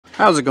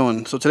How's it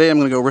going? So today I'm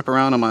going to go rip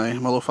around on my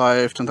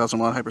Molo5 10,000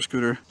 watt hyper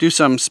scooter, do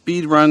some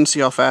speed run, see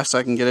how fast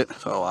I can get it.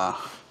 So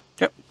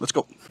yep, let's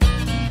go.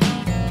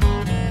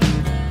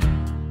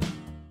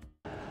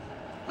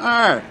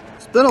 Alright,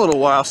 it's been a little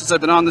while since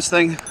I've been on this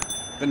thing.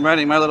 Been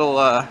riding my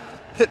little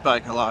pit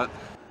bike a lot.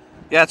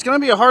 Yeah, it's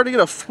going to be hard to get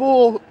a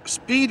full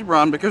speed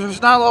run because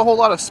there's not a whole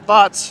lot of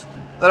spots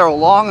that are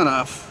long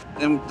enough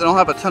and they don't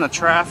have a ton of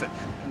traffic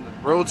and the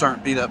roads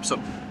aren't beat up. But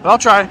I'll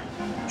try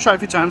a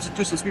few times,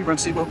 do some speed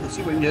runs, see what we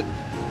can get.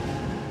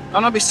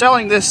 I'm going to be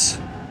selling this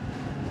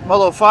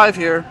Molo5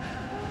 here.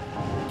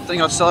 I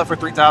think I'll sell it for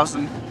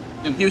 $3,000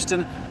 in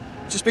Houston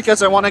just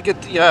because I want to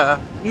get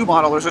the new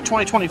model. There's a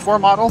 2024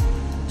 model.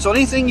 So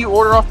anything you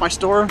order off my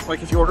store,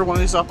 like if you order one of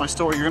these off my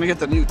store, you're going to get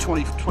the new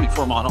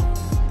 2024 model.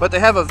 But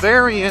they have a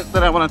variant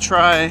that I want to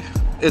try.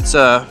 It's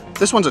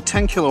this one's a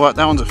 10 kilowatt,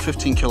 that one's a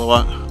 15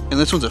 kilowatt, and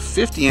this one's a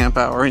 50 amp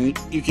hour, and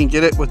you can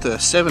get it with the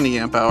 70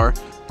 amp hour.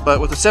 But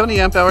with the 70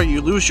 amp hour,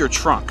 you lose your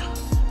trunk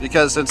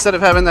because instead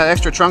of having that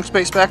extra trunk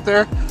space back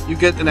there, you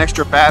get an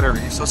extra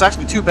battery. So it's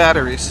actually two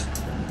batteries.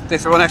 They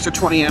throw an extra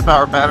 20 amp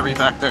hour battery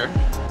back there.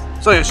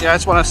 So yeah, I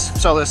just want to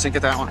sell this and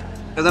get that one.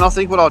 And then I'll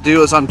think what I'll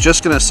do is I'm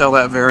just going to sell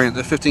that variant,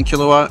 the 15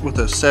 kilowatt with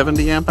the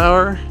 70 amp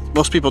hour.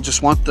 Most people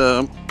just want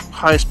the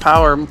highest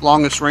power,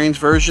 longest range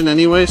version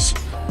anyways.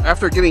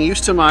 After getting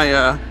used to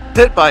my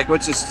pit bike,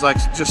 which is like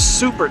just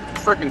super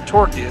freaking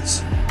torquey,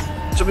 it's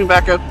jumping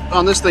back up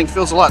on this thing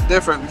feels a lot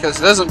different because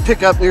it doesn't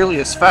pick up nearly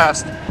as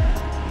fast.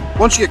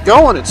 Once you get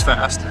going, it's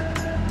fast.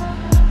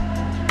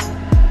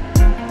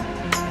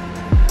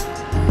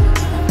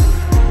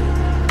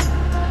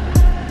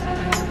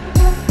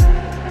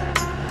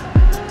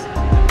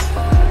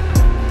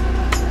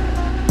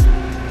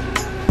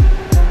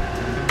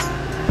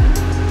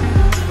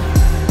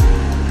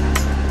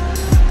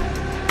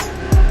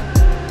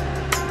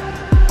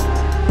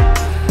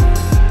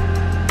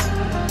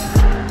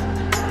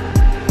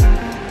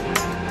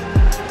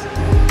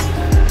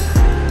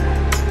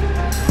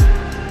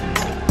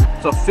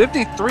 So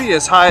 53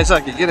 as high as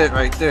I could get it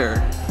right there.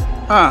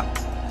 Huh.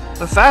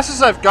 The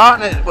fastest I've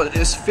gotten it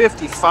is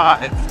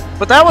 55.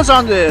 But that was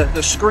on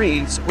the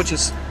screens, which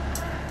is,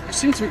 it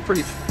seems to be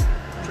pretty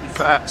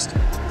fast.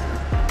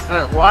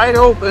 Wide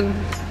open.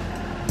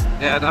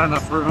 Yeah, not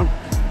enough room.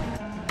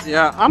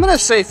 Yeah, I'm gonna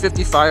say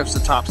 55 is the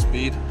top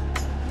speed.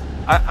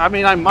 I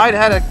mean, I might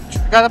have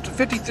got up to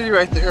 53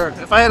 right there.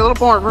 If I had a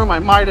little more room, I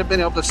might have been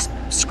able to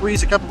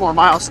squeeze a couple more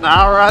miles an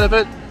hour out of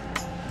it.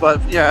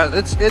 But yeah,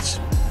 it's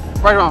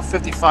right around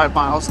 55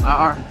 miles an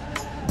hour.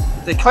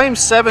 They claim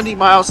 70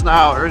 miles an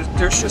hour.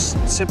 There's just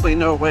simply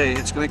no way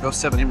it's going to go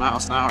 70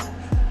 miles an hour.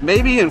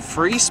 Maybe in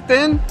free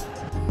spin?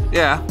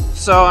 Yeah.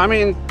 So, I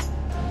mean,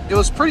 it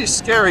was pretty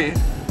scary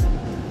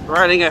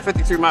riding at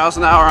 53 miles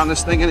an hour on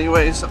this thing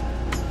anyways.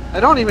 I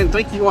don't even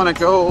think you want to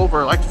go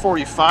over like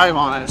 45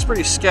 on it. It's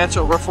pretty sketch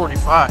over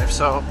 45.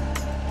 So,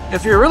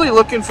 if you're really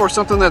looking for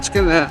something that's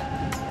going to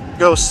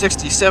go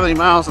 60, 70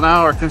 miles an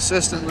hour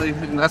consistently,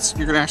 and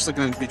you're actually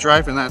going to be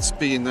driving that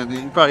speed, then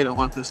you probably don't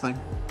want this thing.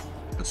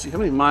 Let's see, how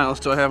many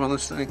miles do I have on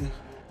this thing?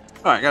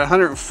 All right, I got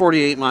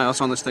 148 miles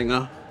on this thing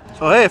now.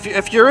 So hey,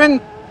 if you're in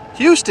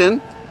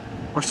Houston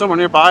or somewhere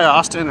nearby,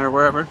 Austin or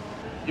wherever,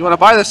 you want to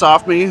buy this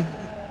off me,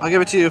 I'll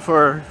give it to you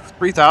for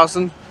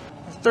 $3,000,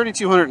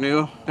 $3,200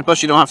 new, and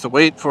plus you don't have to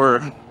wait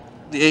for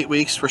the 8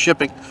 weeks for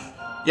shipping.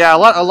 Yeah, a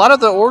lot of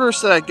the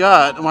orders that I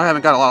got, well, I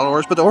haven't got a lot of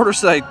orders, but the orders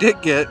that I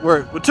did get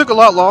it took a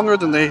lot longer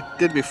than they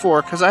did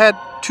before, because I had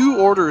 2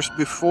 orders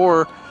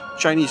before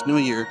Chinese New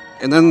Year,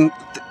 and then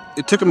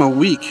it took them a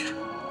week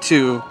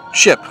to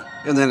ship.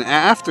 And then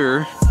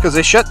after, because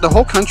the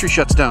whole country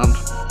shuts down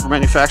for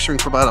manufacturing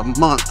for about a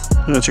month.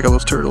 I'm gonna check out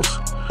those turtles.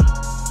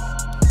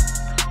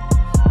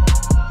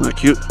 Isn't that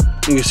cute?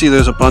 You can see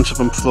there's a bunch of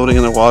them floating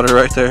in the water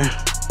right there.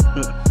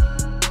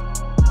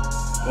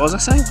 What was I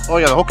saying? Oh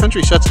yeah, the whole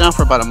country shuts down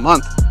for about a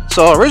month.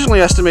 So originally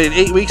estimated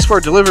 8 weeks for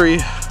delivery.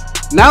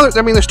 Now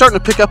they're starting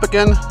to pick up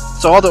again.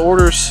 So all the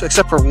orders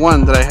except for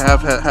one that I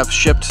have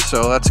shipped,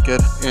 so that's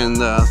good. And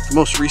the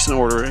most recent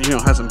order,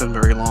 hasn't been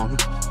very long.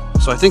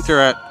 So I think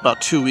they're at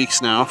about 2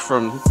 weeks now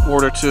from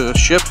order to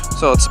ship.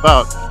 So it's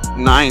about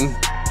 9.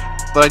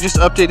 But I just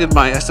updated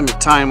my estimate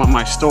time on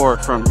my store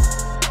from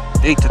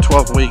 8 to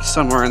 12 weeks,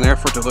 somewhere in there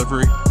for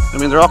delivery. I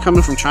mean, they're all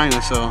coming from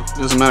China, so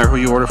it doesn't matter who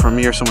you order from,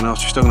 me or someone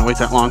else. You're still going to wait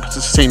that long because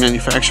it's the same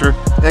manufacturer.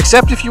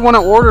 Except if you want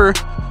to order.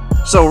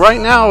 So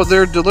right now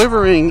they're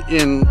delivering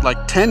in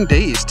like 10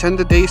 days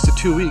to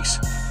 2 weeks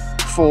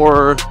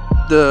for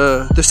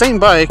the same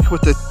bike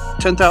with the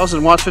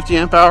 10,000 watts, 50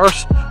 amp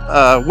hours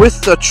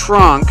with the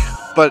trunk,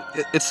 but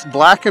it's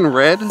black and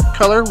red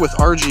color with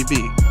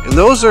RGB. And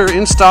those are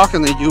in stock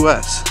in the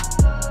US.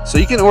 So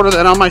you can order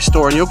that on my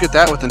store and you'll get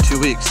that within 2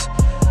 weeks.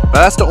 But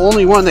that's the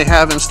only one they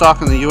have in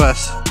stock in the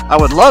US. I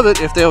would love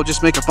it if they'll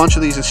just make a bunch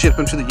of these and ship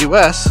them to the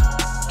US,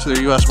 to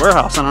their US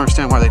warehouse. I don't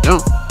understand why they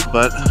don't,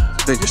 but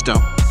they just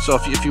don't. So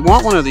if you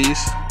want one of these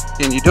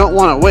and you don't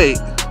want to wait,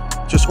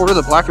 just order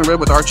the black and red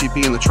with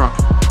RGB in the trunk.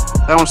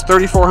 That one's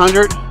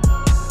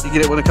 $3,400. You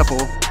get it within a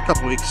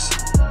couple weeks.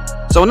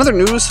 So another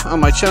news on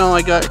my channel,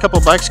 I got a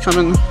couple bikes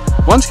coming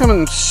One's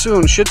coming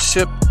soon, should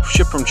ship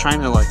from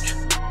China like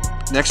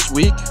next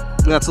week.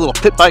 That's a little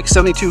pit bike,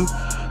 72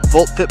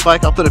 volt pit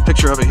bike. I'll put a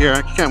picture of it here.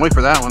 I can't wait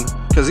for that one,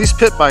 because these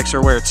pit bikes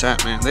are where it's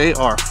at, man. They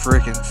are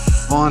freaking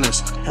fun as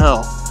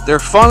hell. They're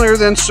funner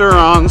than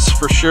Surons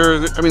for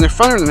sure. I mean, they're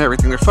funner than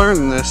everything. They're funner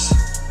than this.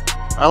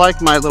 I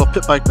like my little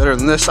pit bike better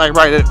than this. I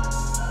ride it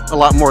a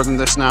lot more than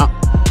this now.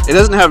 It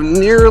doesn't have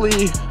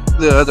nearly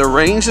the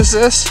range as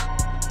this,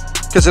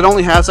 because it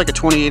only has like a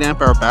 28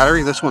 amp hour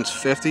battery. This one's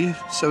 50,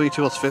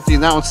 72 volts 50,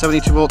 and that one's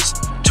 72 volts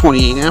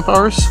 28 amp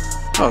hours.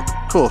 Oh,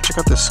 cool. Check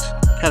out this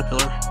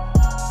Caterpillar.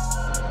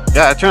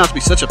 Yeah, it turned out to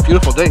be such a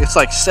beautiful day. It's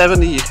like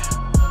 70,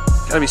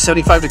 gotta be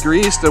 75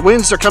 degrees. The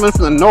winds are coming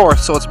from the north,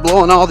 so it's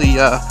blowing all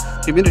the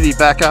humidity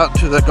back out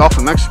to the Gulf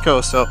of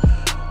Mexico. So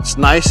it's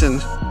nice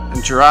and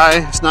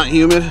dry. It's not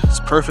humid. It's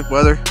perfect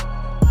weather.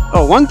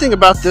 Oh, one thing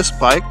about this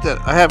bike that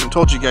I haven't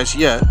told you guys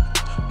yet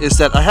is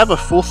that I have a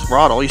full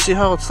throttle. You see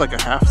how it's like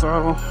a half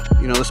throttle?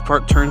 You know, this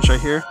part turns right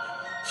here.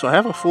 So I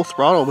have a full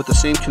throttle with the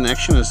same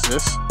connection as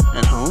this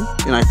at home,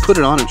 and I put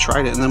it on and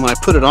tried it, and then when I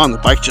put it on, the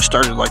bike just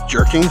started like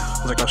jerking. I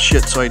was like, oh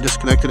shit, so I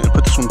disconnected it and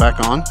put this one back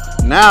on.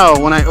 Now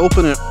when I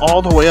open it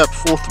all the way up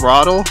full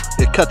throttle,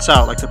 it cuts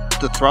out. Like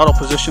the throttle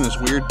position is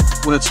weird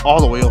when it's all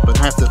the way open.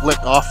 I have to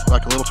let off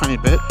like a little tiny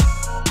bit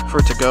for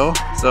it to go.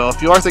 So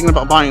if you are thinking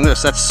about buying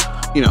this, that's,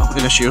 you know,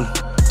 an issue.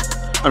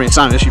 I mean, it's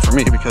not an issue for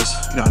me because,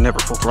 you know, I never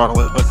full throttle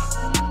it, but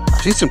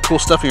I've seen some cool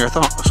stuff in here.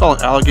 I saw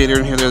an alligator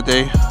in here the other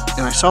day,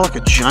 and I saw like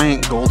a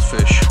giant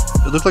goldfish.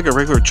 It looked like a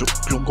regular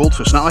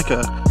goldfish, not like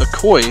a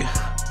koi,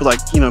 but like,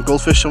 you know,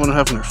 goldfish someone would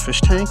have in their fish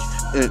tank.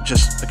 And it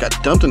just, it got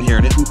dumped in here,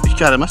 and it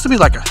must have been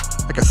like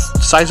a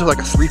size of like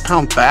a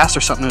 3-pound bass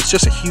or something. It's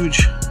just a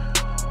huge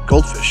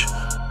goldfish.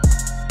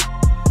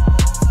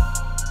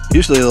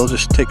 Usually they'll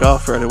just take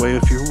off right away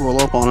if you roll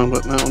up on them,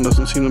 but that one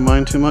doesn't seem to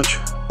mind too much.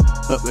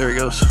 Oh, there he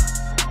goes.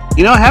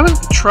 You know, I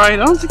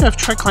don't think I've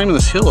tried climbing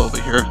this hill over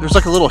here. There's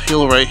like a little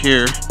hill right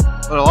here,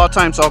 but a lot of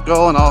times I'll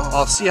go and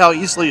I'll see how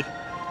easily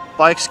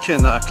bikes can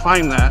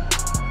climb that.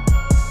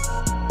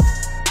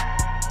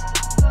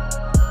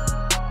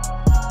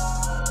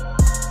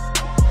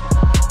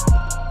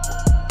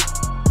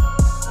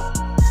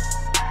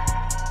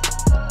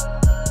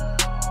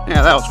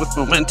 Yeah, that was with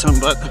momentum,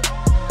 but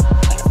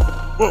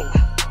whoa.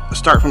 Let's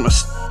start from a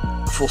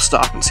full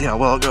stop and see how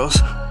well it goes.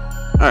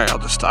 Alright, I'll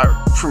just start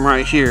from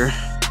right here.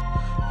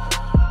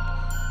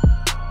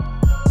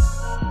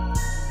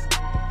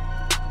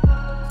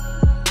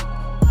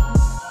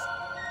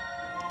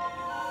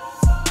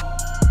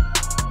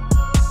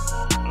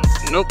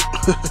 Nope.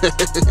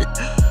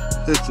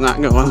 It's not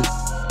going.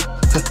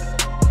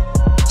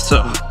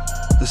 So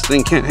this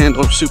thing can't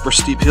handle super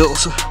steep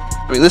hills.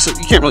 I mean, this is,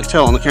 you can't really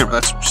tell on the camera,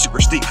 that's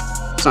super steep.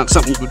 It's not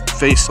something you would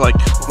face like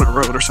on a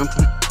road or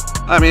something.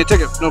 I mean, it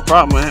took it no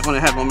problem when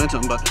it had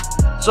momentum, but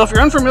so if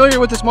you're unfamiliar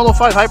with this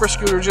Molo5 Hyper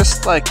Scooter,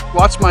 just like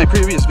watch my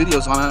previous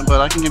videos on it.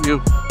 But I can give you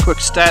quick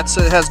stats.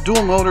 It has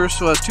dual motors,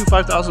 so it has two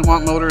 5,000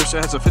 watt motors.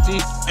 It has a 50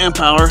 amp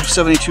hour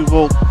 72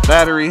 volt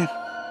battery.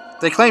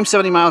 They claim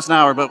 70 miles an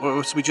hour, but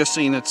what we just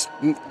seen, there's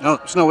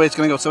no way it's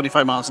going to go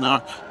 75 miles an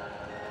hour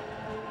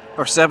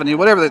or 70,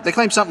 whatever. They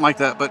claim something like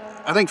that, but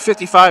I think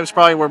 55 is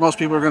probably where most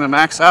people are going to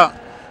max out.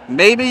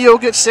 Maybe you'll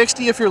get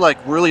 60 if you're like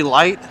really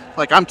light.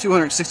 Like I'm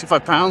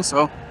 265 pounds,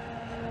 so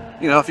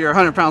you know, if you're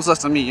 100 pounds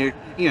less than me,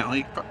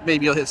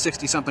 maybe you'll hit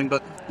 60 something,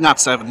 but not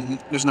 70.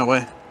 There's no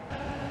way.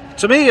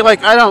 To me,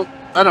 like I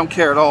don't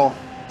care at all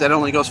that it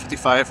only goes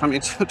 55. I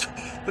mean,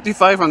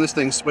 55 on this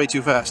thing's way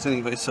too fast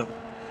anyway. So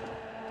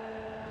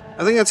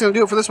I think that's gonna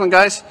do it for this one,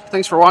 guys.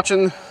 Thanks for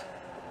watching.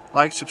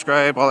 Like,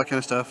 subscribe, all that kind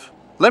of stuff.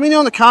 Let me know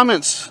in the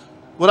comments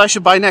what I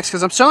should buy next,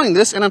 because I'm selling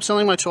this and I'm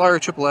selling my Chilara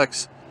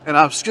XXX. And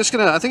I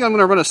think I'm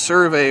gonna run a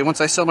survey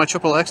once I sell my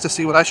XXX to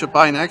see what I should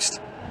buy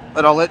next.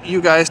 But I'll let you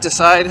guys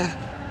decide.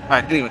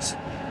 Alright, anyways.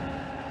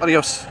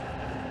 Adios.